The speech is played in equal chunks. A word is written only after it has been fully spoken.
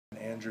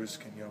Andrews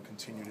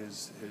continued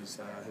his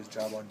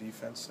job on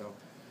defense. So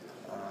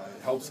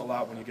it helps a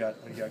lot when you got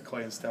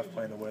Clay and Steph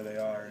playing the way they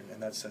are,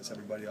 and that sets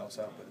everybody else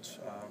up. But it's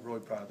really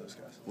proud of those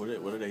guys.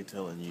 What are they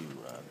telling you?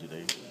 Do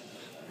they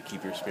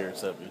keep your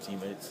spirits up, your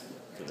teammates?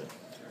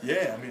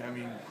 Yeah, I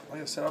mean,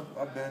 like I said,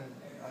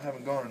 I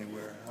haven't gone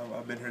anywhere.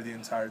 I've been here the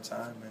entire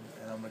time,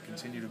 and I'm going to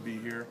continue to be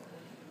here.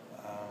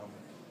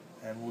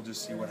 And we'll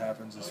just see what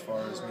happens as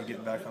far as me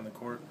getting back on the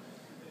court.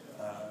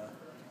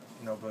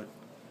 But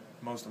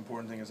most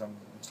important thing is I'm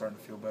starting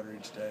to feel better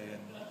each day,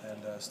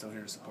 and still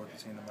here to support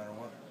the team no matter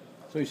what.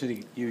 So you said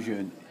he used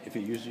you, if he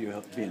uses you,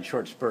 he'll be in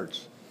short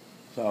spurts.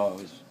 So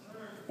it was.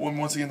 Well,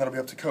 once again, that'll be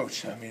up to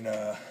coach. I mean,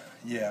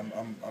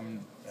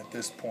 I'm at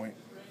this point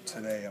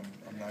today.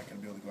 I'm not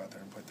going to be able to go out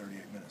there and play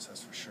 38 minutes.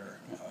 That's for sure.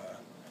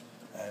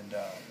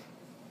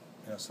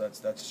 So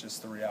that's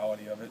just the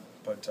reality of it.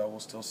 But we'll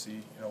still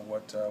see,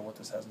 what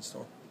this has in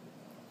store.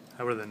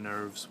 How are the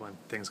nerves when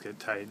things get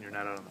tight and you're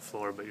not out on the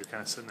floor, but you're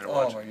kind of sitting there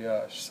watching? Oh my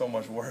gosh, so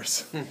much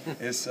worse.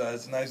 It's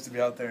nice to be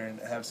out there and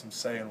have some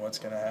say in what's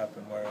going to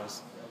happen.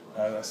 Whereas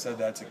I said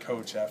that to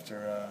coach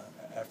after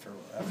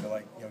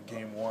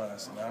game one. I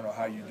said, I don't know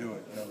how you do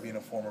it. Being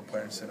a former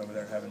player and sitting over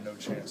there and having no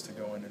chance to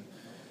go in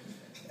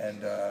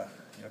and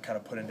kind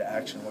of put into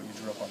action what you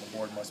drew up on the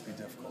board must be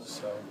difficult.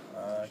 So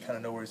I kind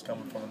of know where he's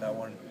coming from in that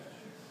one,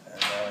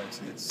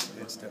 and it's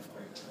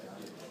difficult.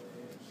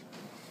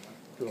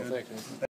 Cool, thanks.